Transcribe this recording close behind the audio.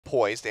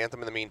poised.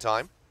 Anthem in the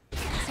meantime,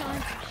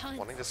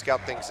 wanting to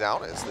scout things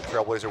out as the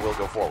Trailblazer will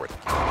go forward.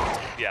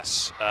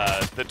 Yes,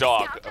 the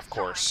dog, of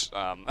course.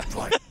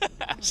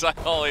 As I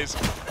always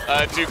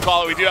do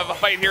call it, we do have a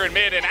fight here in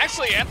mid, and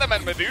actually Anthem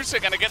and Medusa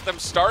going to get them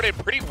started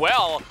pretty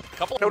well.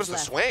 Notice the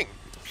swing.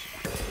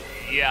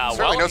 Yeah, he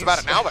certainly knows about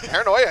it now, but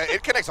Paranoia,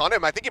 it connects on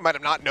him. I think he might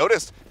have not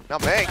noticed. Now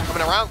May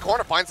coming around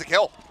corner finds the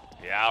kill.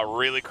 Yeah,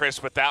 really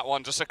crisp with that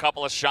one. Just a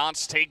couple of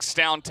shots, takes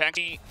down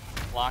Techie.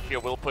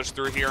 Lakia will push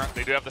through here.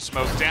 They do have the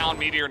smoke down.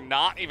 Meteor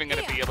not even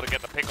going to be able to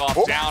get the pick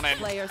off down.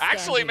 And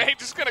actually, May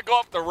just going to go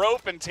up the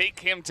rope and take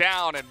him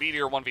down. And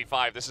Meteor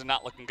 1v5. This is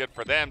not looking good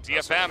for them.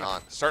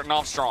 DFM starting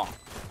off strong.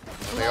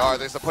 They are.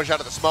 There's the push out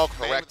of the smoke.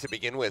 Correct to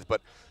begin with, but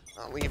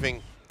not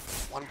leaving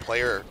one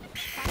player,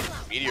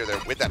 Meteor, there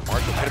with that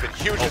mark. Could have been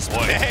huge.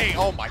 Hey,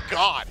 oh my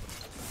God.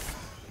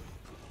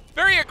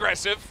 Very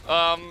aggressive.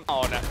 Oh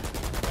no.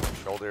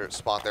 Shoulder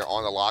spot there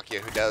on the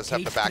Lakia, who does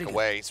have to back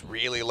away. He's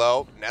really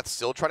low. Net's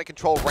still trying to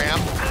control ramp.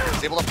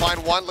 He's able to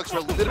find one. Looks for a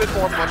little bit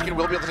more. Munchkin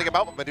will be able to take him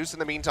out, but Medusa in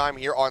the meantime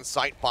here on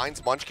site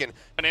finds Munchkin.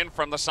 In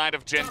from the side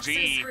of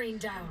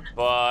GenG,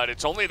 but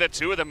it's only the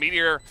two of the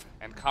Meteor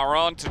and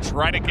Caron to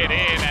try to get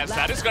in, as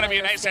that is going to be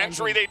a nice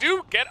entry. They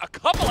do get a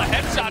couple of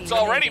headshots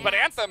already, but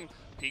Anthem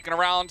peeking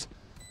around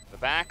the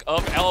back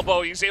of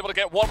elbow. He's able to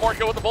get one more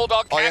kill with the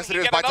Bulldog. Oh, yes, it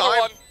is by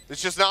time.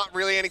 There's just not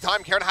really any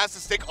time. Karen has to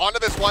stick onto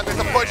this one. There's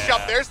a push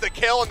up. There's the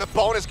kill, and the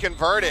bonus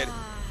converted.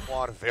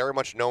 Squad very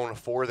much known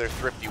for their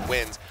thrifty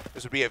wins.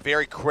 This would be a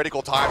very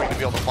critical timing to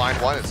be able to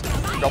find one. As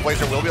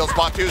Trailblazer will be able to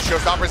spot two.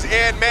 Showstoppers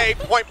in May.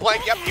 Point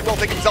blank. Yep, he will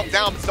take himself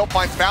down, but still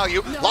finds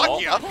value.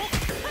 Lakia,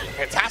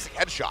 fantastic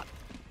headshot.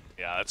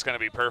 Yeah, that's going to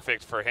be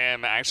perfect for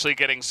him. Actually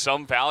getting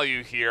some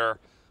value here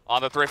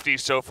on the thrifty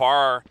so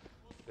far.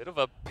 Bit of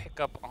a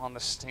pickup on the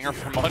stinger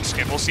for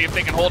Munchkin. We'll see if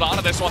they can hold on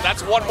to this one.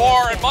 That's one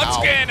more, and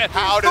Munchkin,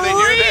 how do they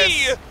do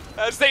this?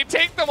 As they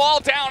take them all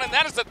down, and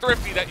that is the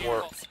thrifty that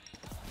you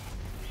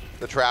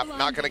The trap,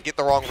 not going to get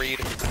the wrong read.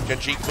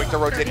 GenG quick to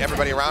rotate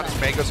everybody around as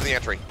May goes to the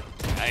entry.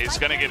 He's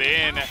going to get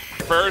in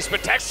first,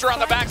 but Texture on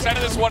the backside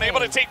of this one, able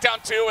to take down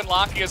two, and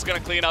Lakia is going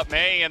to clean up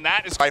May, and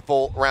that is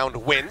rifle round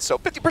win, so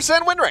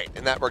 50% win rate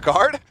in that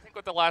regard. I think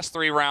with the last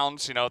 3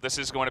 rounds, you know, this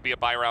is going to be a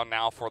buy round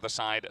now for the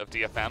side of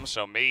DFM,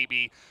 so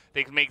maybe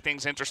they can make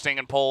things interesting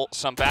and pull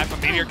some back.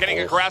 But Meteor getting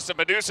aggressive,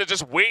 Medusa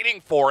just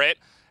waiting for it.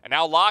 And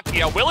now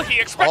Lakia, will he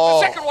expect the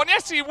second one?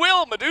 Yes, he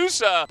will,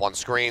 Medusa. On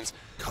screens,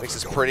 makes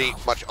this pretty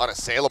much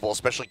unassailable,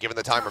 especially given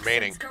the time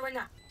remaining.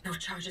 No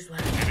charges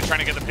left. Maybe trying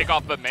to get the pick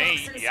off, but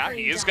May, yeah,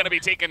 he is going to be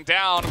taken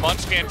down.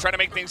 Munchkin trying to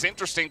make things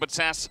interesting, but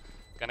Sass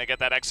going to get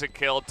that exit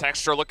kill.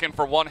 Texture looking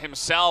for one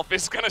himself,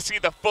 is going to see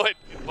the foot,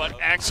 but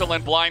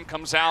excellent blind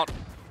comes out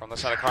from the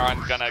side of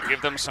Karan. Going to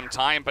give them some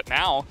time, but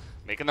now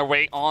making their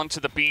way onto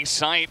the B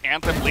site.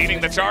 Anthem leading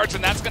the charge,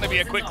 and that's going to be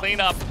a quick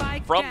cleanup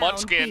from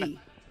Munchkin,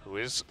 who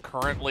is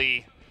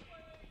currently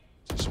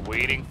just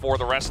waiting for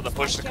the rest of the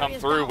push to come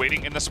through,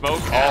 waiting in the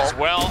smoke as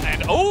well.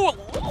 And a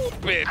little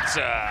bit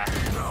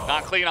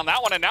not clean on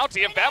that one. And now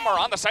DFM are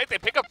on the site. They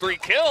pick up 3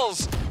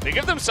 kills. They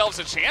give themselves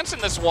a chance in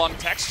this one.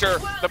 Texture,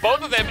 the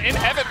both of them in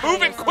heaven,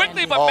 moving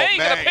quickly, but May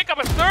gonna pick up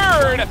a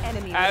third.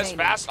 As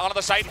fast onto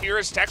the site here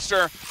is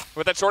Texture,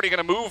 with that shorty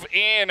gonna move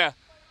in.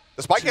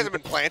 The spike hasn't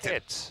been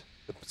planted.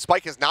 The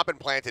spike has not been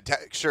planted.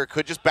 Texture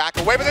could just back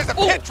away, but there's a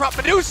pit drop.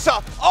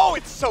 Medusa! Oh,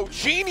 it's so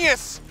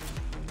genius!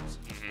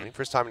 Waiting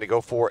for his time to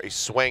go for a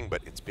swing,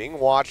 but it's being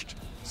watched.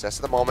 Assess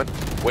at the moment,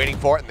 waiting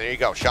for it, and there you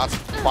go. Shots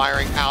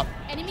firing out.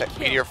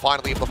 Meteor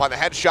finally able to find the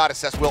headshot.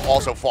 Assess will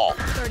also fall.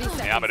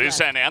 Yeah,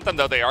 Medusa and Anthem,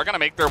 though, they are going to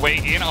make their way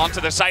in onto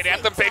the site.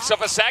 Anthem picks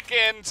up a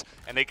second,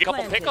 and they get a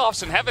couple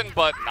pickoffs in heaven,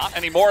 but not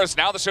anymore, as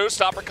now the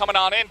showstopper coming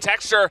on in.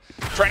 Texture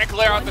trying to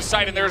clear out the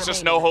site, and there's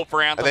just no hope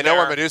for Anthem. And they know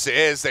where Medusa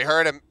is. They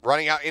heard him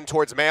running out in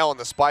towards Mail, and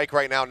the spike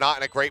right now not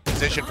in a great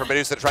position for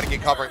Medusa to try to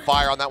get covering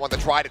fire on that one to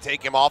try to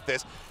take him off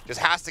this. Just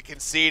has to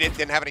concede it.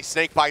 Didn't have any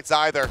snake bites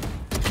either.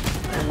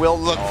 Will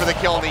look for the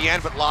kill in the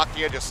end, but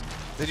Lakia just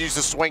continues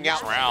to swing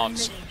out.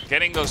 Rounds,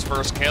 getting those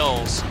first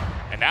kills.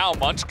 And now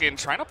Munchkin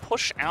trying to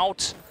push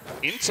out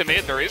into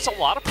mid. There is a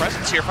lot of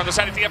presence here from the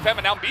side of DFM,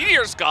 and now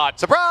Meteor's got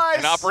surprise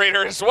an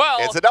operator as well.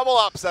 It's a double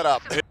up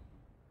setup.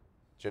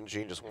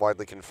 GenG just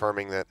widely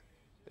confirming that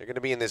they're going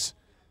to be in this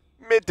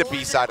mid to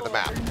B side of the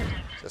map.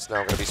 Just now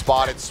going to be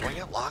spotted. Swing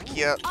at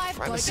Lakia,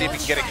 trying to see if he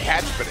can get a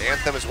catch, but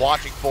Anthem is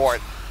watching for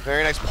it.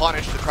 Very nice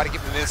punish to try to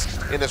get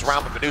in this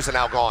round, but Medusa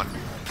now gone.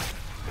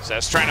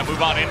 Says trying to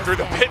move on in through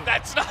the pit.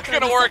 That's not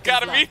going to work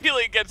out.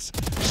 Immediately gets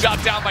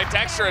shot down by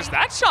Texture. As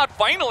that shot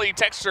finally,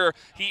 Texture,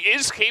 he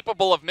is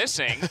capable of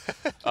missing,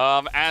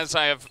 as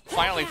I have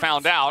finally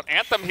found out.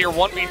 Anthem here,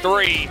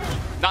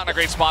 1v3. Not in a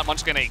great spot.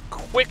 Munchkin a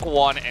quick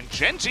one, and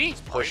GenG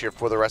push here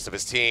for the rest of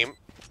his team.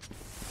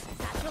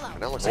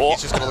 And it looks like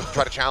he's just going to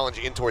try to challenge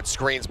in towards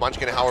screens.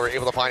 Munchkin, however,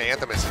 able to find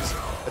Anthem. His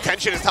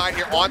attention is tied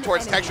here on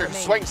towards Texture.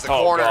 Swings the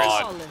corner.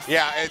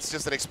 Yeah, it's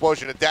just an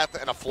explosion of death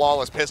and a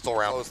flawless pistol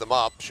round. Close them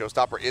up.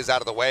 Showstopper is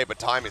out of the way, but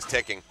time is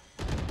ticking.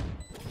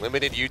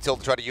 Limited util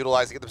to try to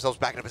utilize to get themselves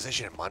back into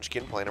position. And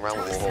Munchkin playing around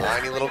with a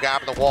tiny little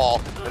gap in the wall.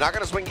 They're not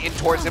going to swing in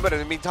towards him, but in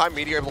the meantime,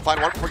 Meteor able to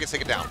find one before he gets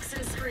taken down.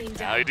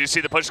 Now you do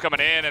see the push coming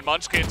in, and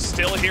Munchkin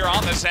still here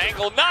on this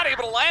angle, not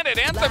able to land it.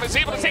 Anthem is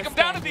able to take him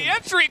down at the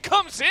entry,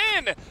 comes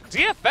in.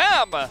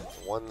 DFM.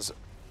 One's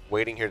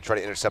waiting here to try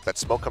to intercept that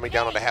smoke coming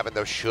down onto Heaven,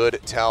 though, should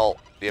tell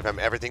DFM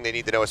everything they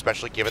need to know,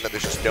 especially given that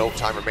there's just no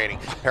time remaining.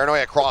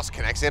 Paranoia across,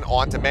 connects in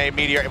onto May.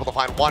 Meteor able to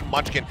find one.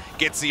 Munchkin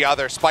gets the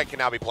other. Spike can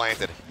now be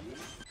planted.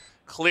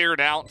 Cleared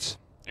out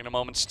in a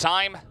moment's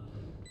time.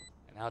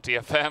 And now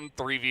DFM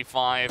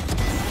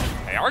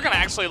 3v5. They are going to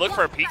actually look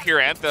for a peek here,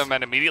 Anthem,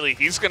 and immediately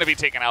he's going to be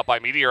taken out by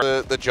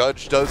Meteor. The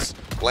judge does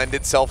lend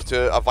itself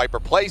to a Viper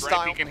play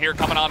style. Beacon here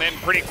coming on in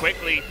pretty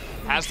quickly.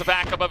 Has the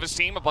backup of his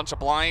team, a bunch of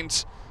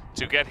blinds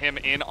to get him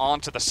in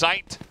onto the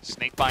site.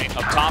 Snakebite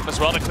up top as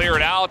well to clear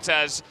it out,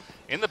 as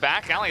in the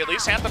back alley, at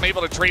least Anthem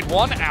able to trade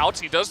one out.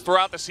 He does throw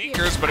out the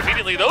Seekers, but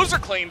immediately those are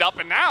cleaned up,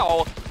 and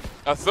now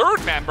a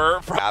third member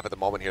have at the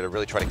moment here to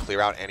really try to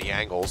clear out any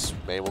angles.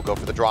 May will go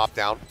for the drop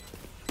down.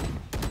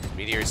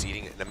 Meteor is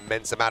eating an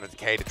immense amount of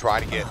decay to try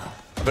to get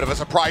a bit of a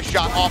surprise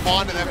shot off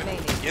onto them,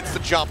 and gets the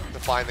jump to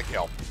find the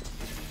kill.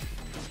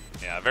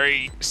 Yeah,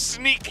 very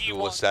sneaky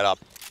was set up.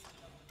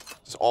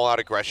 Just all-out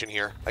aggression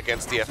here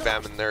against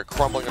DFM, and they're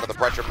crumbling under the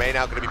pressure. May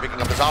now going to be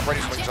picking up his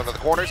operating swings under the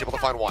corners, able to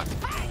find one.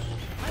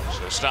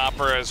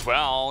 Showstopper as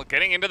well,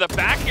 getting into the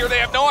back here. They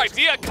have no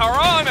idea.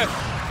 Karan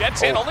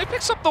gets in, only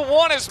picks up the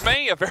one as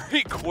May, a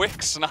very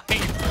quick snipe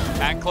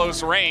at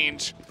close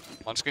range.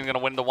 Munchkin going to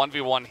win the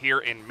 1v1 here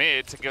in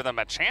mid to give them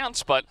a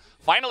chance, but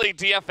finally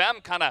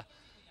DFM kind of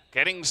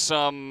getting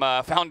some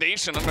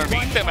foundation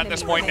underneath them at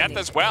this point. Neth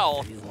as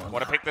well.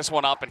 Want to pick this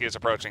one up, and he is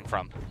approaching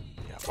from.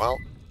 Yeah, well,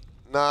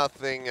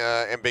 nothing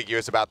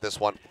ambiguous about this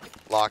one.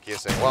 Locky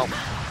is saying, well,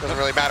 doesn't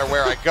really matter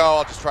where I go.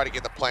 I'll just try to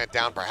get the plant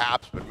down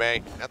perhaps, but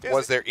May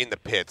was there in the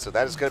pit, so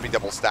that is going to be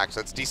double stacked. So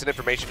that's decent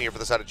information here for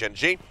the side of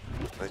GenG.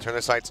 They turn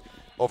their sights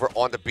over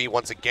onto B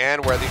once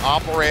again, where the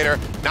operator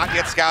not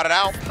yet scouted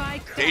out.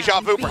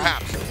 Deja vu,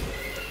 perhaps.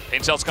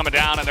 Intel's coming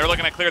down, and they're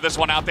looking to clear this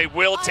one out. They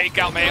will take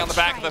out May on the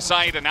back of the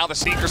site, and now the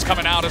Seeker's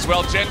coming out as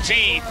well.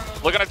 GenG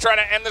looking to try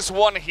to end this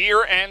one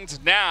here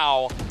and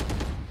now.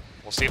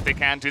 We'll see if they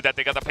can do that.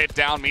 They got the pit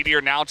down.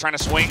 Meteor now trying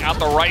to swing out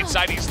the right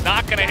side. He's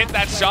not going to hit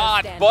that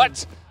shot,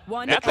 but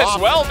Neth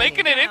as well,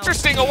 making it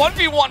interesting. A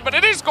 1v1, but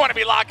it is going to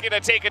be Locky to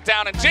take it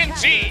down, and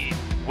GenG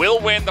will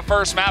win the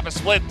first map, a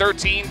split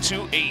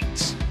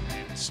 13-8.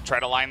 Let's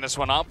try to line this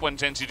one up when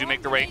GenG do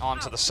make their way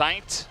onto the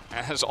site,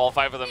 as all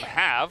five of them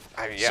have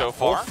so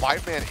far.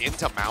 Five-man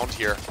into mount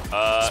here.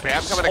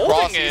 Spam coming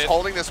across. He's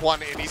holding this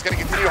one, and he's going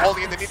to continue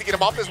holding it. They need to get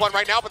him off this one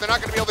right now, but they're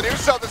not going to be able to do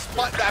so.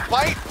 That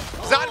fight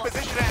is not in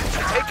position to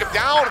actually take him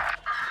down.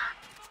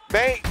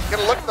 May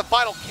going to look for the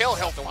final kill.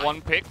 The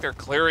one pick, they're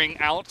clearing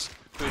out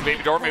through the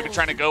baby door, maybe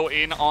trying to go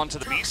in onto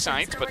the B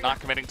site, but not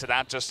committing to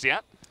that just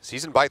yet.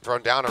 Season Bite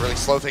thrown down to really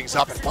slow things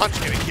up, and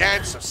Munchkin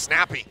again, so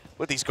snappy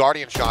with these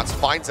Guardian shots,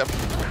 finds him.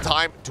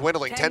 Time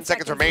dwindling, 10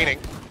 seconds remaining.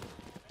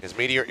 Is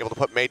Meteor able to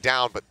put May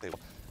down, but there's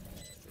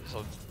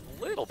a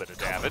little bit of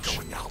damage.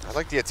 I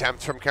like the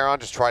attempt from Karan,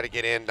 just try to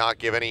get in, not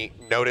give any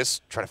notice,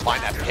 try to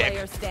find that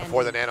pick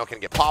before the nano can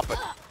get popped, but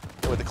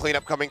with the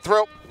cleanup coming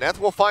through, Neth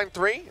will find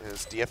 3,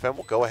 as DFM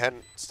will go ahead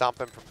and stop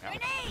them from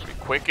Be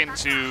quick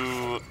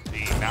into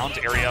the mount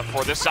area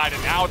for this side,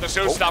 and now the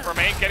Showstopper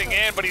May getting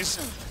in, but he's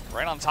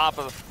right on top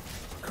of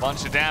a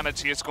bunch of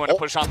damage. He is going to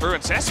push on through,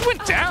 and Cess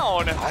went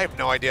down. I have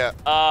no idea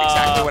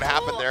exactly what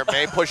happened there.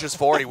 May pushes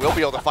forward. He will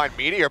be able to find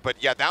Meteor, but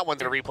yeah, that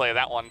one's going to replay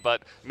that one.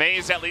 But May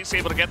is at least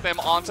able to get them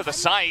onto the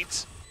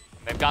site.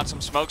 They've got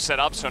some smoke set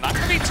up, so not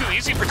going to be too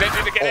easy for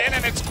GenG to get in,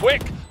 and it's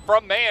quick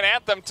from May and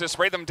Anthem to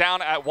spray them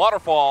down at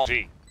Waterfall.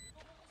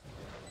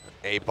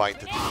 A bite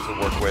that to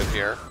work with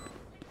here.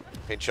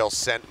 Paint Shell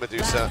sent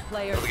Medusa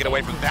able to get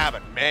away from that,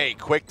 but May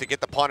quick to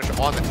get the punish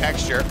on the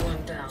Texture.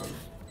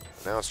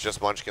 Now it's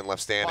just Munchkin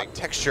left standing.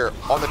 Texture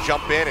on the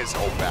jump in is,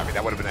 I mean,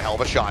 that would have been a hell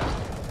of a shot.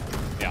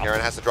 Yeah.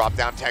 Karan has to drop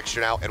down. Texture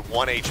now at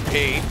 1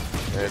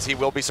 HP, as he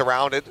will be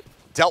surrounded,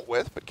 dealt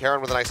with, but Karan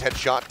with a nice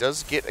headshot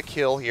does get a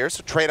kill here,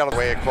 so trade out of the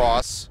way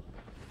across.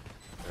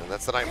 And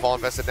that's the Nightfall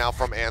invested now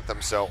from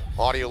Anthem, so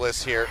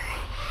audioless here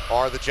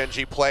are the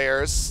GenG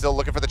players. Still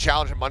looking for the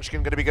challenge, and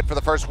Munchkin going to be good for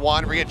the first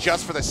one,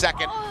 readjust for the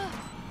second.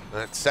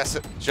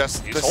 Cessit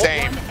just the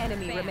same.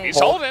 He's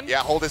holding. Yeah,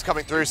 hold is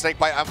coming through.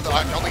 Snakebite, I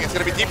don't think it's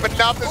going to be deep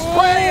enough. The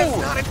spray is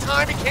not in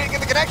time. He can't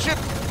get the connection.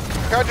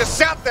 Karan just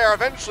sat there,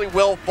 eventually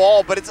will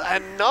fall, but it's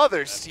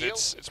another steal.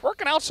 It's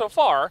working out so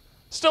far.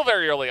 Still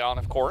very early on,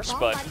 of course,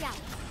 but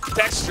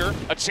Texture,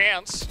 a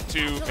chance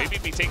to maybe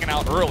be taken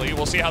out early.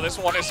 We'll see how this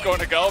one is going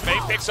to go. May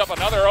picks up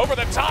another over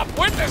the top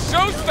with the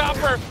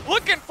Showstopper,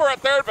 looking for a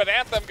third, but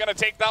Anthem going to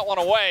take that one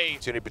away.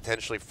 Opportunity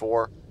potentially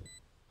for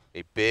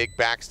a big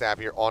backstab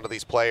here onto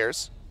these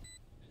players.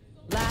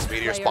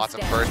 Meteor spots him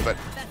first, but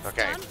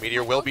okay,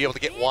 Meteor will be able to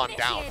get one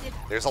down.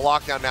 There's a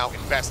lockdown now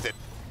invested.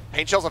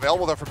 Paint Shell's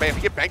available though for May. If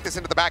he can bank this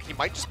into the back, he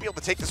might just be able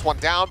to take this one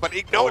down, but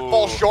no, it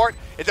falls short.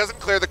 It doesn't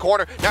clear the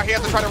corner. Now he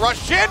has to try to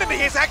rush in, and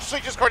he's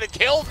actually just going to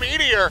kill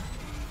Meteor.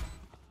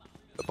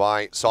 The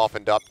buy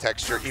softened up.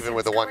 Texture, even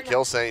with the one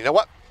kill, saying, you know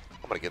what?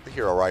 I'm going to get the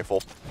hero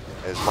rifle.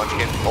 As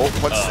Munchkin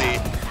puts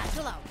the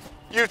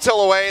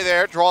util away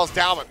there, draws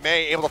down, but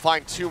May able to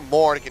find 2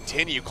 more to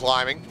continue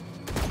climbing.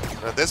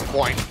 And at this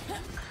point,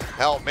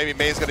 hell, maybe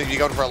May's going to be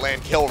going for a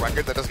land kill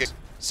record. That does get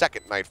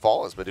second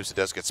Nightfall, as Medusa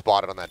does get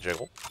spotted on that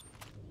jiggle.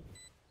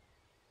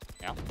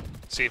 Yeah.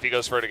 See if he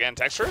goes for it again.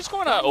 Texture is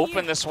going to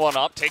open this one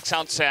up, takes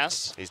out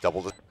Sass. He's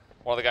doubled it.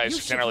 One of the guys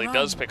who generally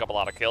does pick up a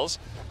lot of kills.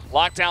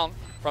 Lockdown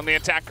from the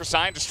attacker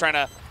side, just trying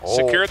to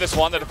secure this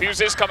one. The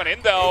defuse is coming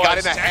in, though. He got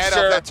in ahead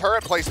of that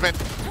turret placement.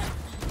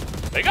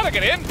 They got to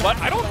get in, but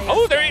I don't...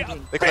 Oh, they're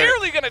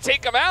barely going to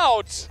take him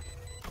out.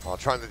 Well,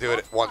 trying to do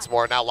it once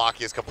more. Now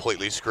Locky is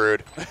completely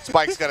screwed.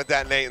 Spike's going to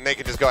detonate, and they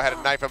can just go ahead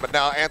and knife him. But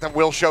now Anthem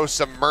will show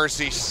some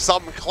mercy,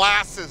 some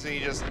classes. And he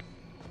just...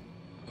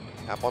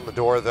 Tap on the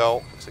door,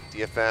 though. Looks like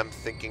DFM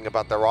thinking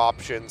about their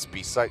options.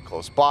 B site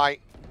close by.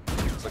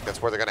 Looks like that's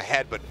where they're going to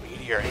head, but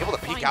Meteor able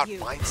to peek out and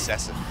find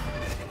Sessin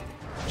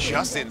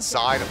just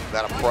inside of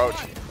that approach.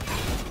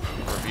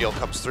 Reveal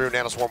comes through.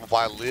 Nanoswarm will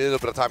buy a little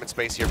bit of time and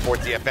space here for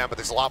DFM, but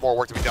there's a lot more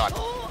work to be done.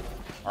 All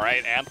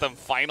right, Anthem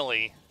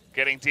finally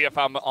getting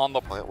DFM on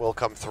the plant will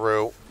come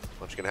through.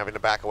 Munchkin having to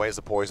back away as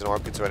the poison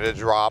orb gets ready to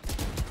drop.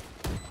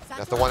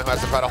 That's the one who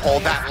has to try to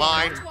hold that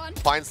line.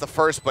 Finds the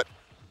first, but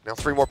now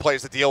 3 more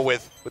players to deal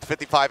with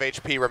 55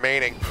 HP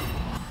remaining.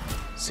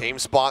 Same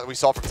spot that we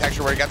saw from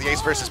Texture where he got the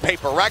Ace versus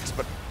Paper Rex,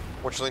 but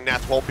unfortunately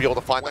Nats won't be able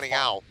to find anything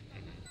out.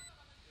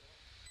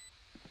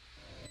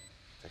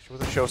 Texture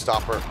with a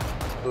showstopper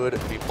could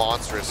be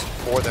monstrous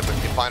for them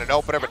if they find an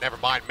opener, but never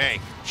mind. May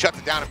shuts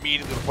it down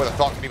immediately before the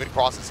thought can even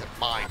cross his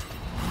mind.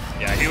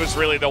 Yeah, he was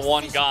really the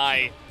one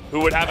guy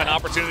who would have an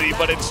opportunity,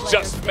 but it's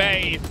just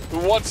May who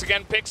once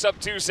again picks up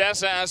 2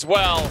 Sessa as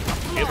well.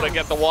 Able to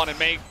get the 1, and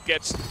May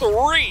gets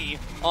 3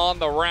 on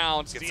the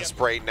round. Gets the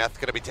spray. Neth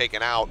going to be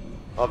taken out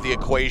of the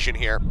equation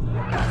here.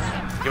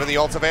 Given the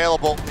ults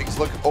available, things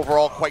look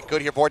overall quite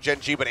good here for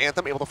GenG, but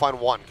Anthem able to find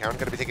 1. Karen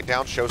going to be taken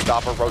down.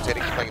 Showstopper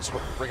rotating, playing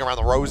ring around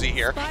the Rosie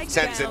here.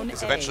 Sends it,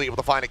 is eventually able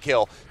to find a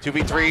kill.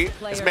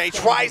 2v3 as May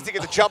tries to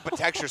get the jump, but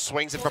Texture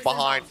swings it from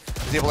behind.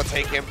 Is able to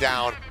take him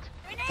down.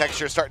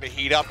 Texture starting to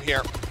heat up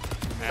here.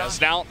 As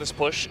now this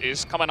push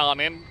is coming on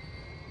in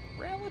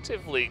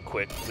relatively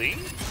quickly.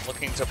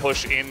 Looking to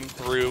push in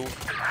through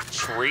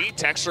tree.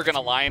 Texture going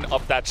to line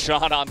up that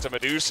shot onto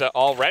Medusa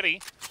already.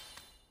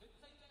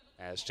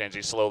 As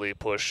GenG slowly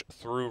push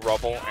through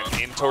rubble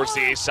and in towards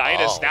the A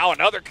site. As now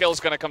another kill is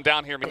going to come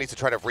down here. Needs to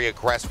try to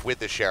re-aggress with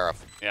the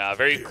Sheriff. Yeah,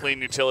 very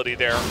clean utility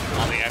there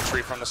on the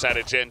entry from the side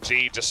of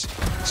GenG. Just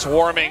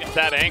swarming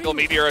that angle.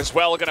 Meteor as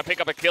well going to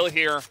pick up a kill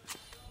here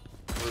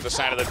through the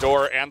side of the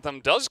door. Anthem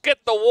does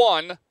get the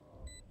 1,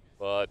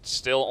 but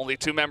still only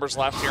 2 members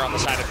left here on the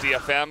side of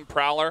DFM.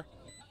 Prowler,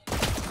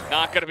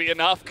 not going to be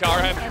enough.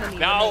 Karen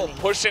now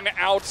pushing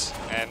out,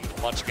 and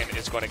Munchkin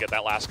is going to get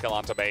that last kill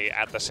onto May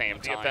at the same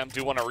time. DFM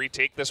do want to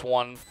retake this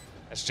one,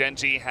 as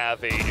GenG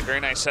have a very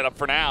nice setup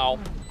for now.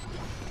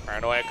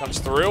 Paranoia comes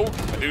through.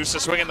 Medusa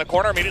swinging the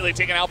corner, immediately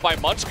taken out by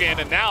Munchkin,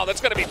 and now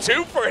that's going to be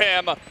 2 for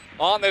him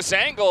on this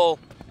angle.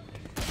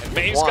 And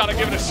May's got to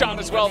give it a shot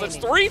as well. That's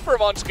 3 for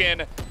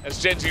Munchkin,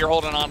 as GenG are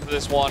holding on to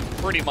this one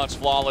pretty much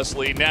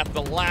flawlessly. Neth,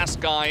 the last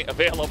guy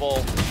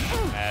available,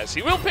 as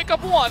he will pick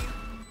up 1.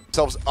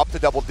 Themselves up to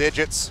double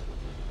digits.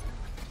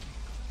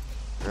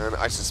 And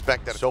I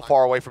suspect that so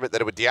far away from it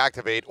that it would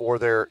deactivate, or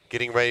they're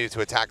getting ready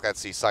to attack that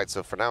C site.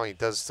 So for now, he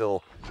does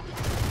still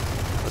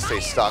stay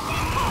stuck.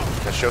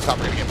 The showstopper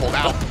going to get pulled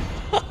out.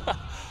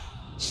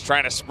 Just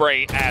trying to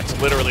spray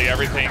at literally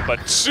everything,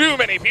 but too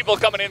many people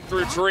coming in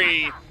through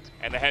tree.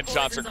 And the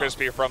headshots are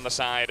crispy from the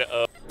side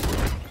of...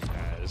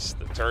 As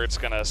the turret's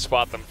going to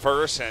spot them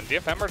first, and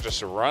DFM are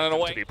just running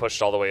away. To be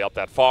pushed all the way up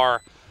that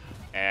far.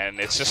 And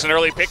it's just an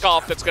early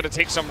pickoff that's going to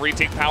take some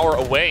retake power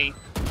away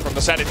from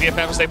the side of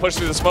DFM as they push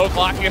through the smoke.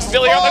 Locking is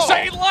still here on the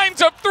side.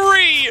 Lines up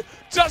 3!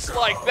 Just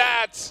like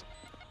that!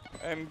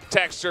 And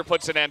Texture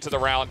puts an end to the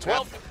round.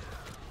 12.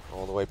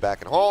 All the way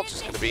back and home.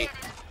 Just going to be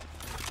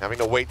having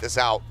to wait this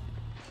out.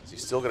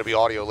 He's still going to be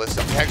audio-less.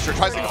 Texture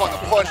tries to come on the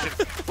push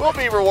and will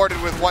be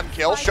rewarded with 1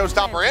 kill.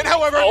 Showstopper in,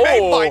 however, May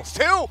finds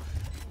 2.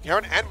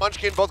 Karen and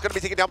Munchkin both going to be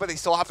taken down, but they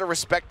still have to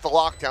respect the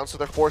lockdown, so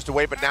they're forced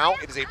away. But now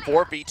it is a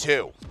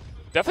 4v2.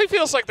 Definitely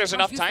feels like there's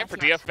enough time for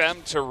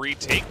DFM to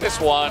retake this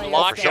one.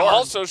 Locking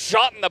also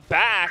shot in the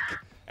back,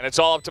 and it's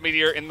all up to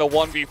Meteor in the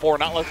 1v4.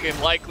 Not looking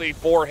likely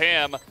for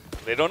him.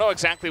 They don't know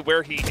exactly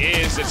where he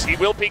is, as he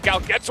will peek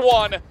out, gets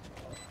 1.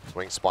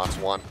 Swing spots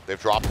 1.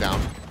 They've dropped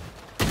down.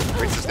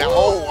 Reaches down,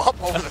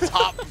 up over the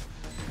top.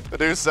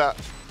 Medusa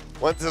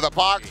went to the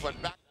box,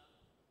 went back.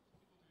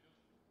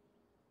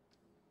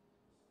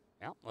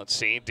 Now, let's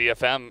see,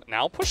 DFM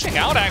now pushing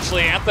out,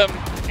 actually. Anthem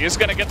is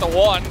going to get the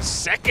 1.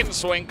 Second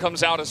swing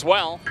comes out as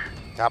well.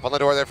 Tap on the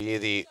door there.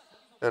 The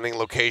ending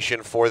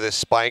location for this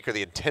spike, or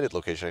the intended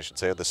location, I should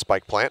say, of the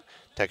spike plant.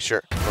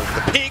 Texture goes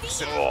to the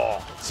peaks,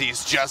 and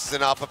sees just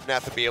enough of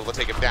Neth to be able to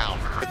take him down.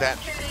 With that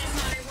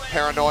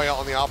paranoia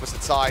on the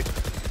opposite side.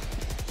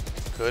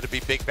 Could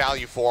be big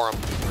value for him.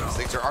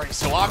 Things are already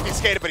so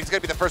obfuscated, but he's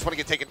going to be the first one to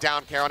get taken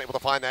down. Karon able to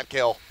find that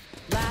kill.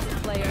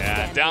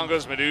 Yeah, down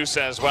goes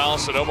Medusa as well,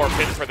 so no more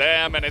pit for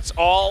them, and it's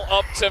all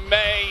up to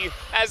May,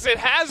 as it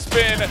has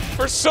been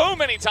for so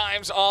many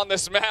times on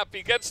this map.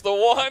 He gets the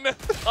one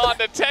on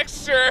the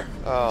Texture.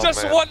 Oh,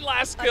 Just man. one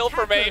last kill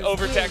for May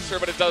over Texture,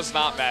 but it does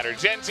not matter.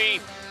 GenG,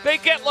 they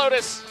get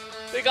Lotus,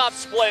 they got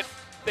split,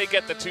 they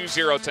get the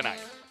 2-0 tonight.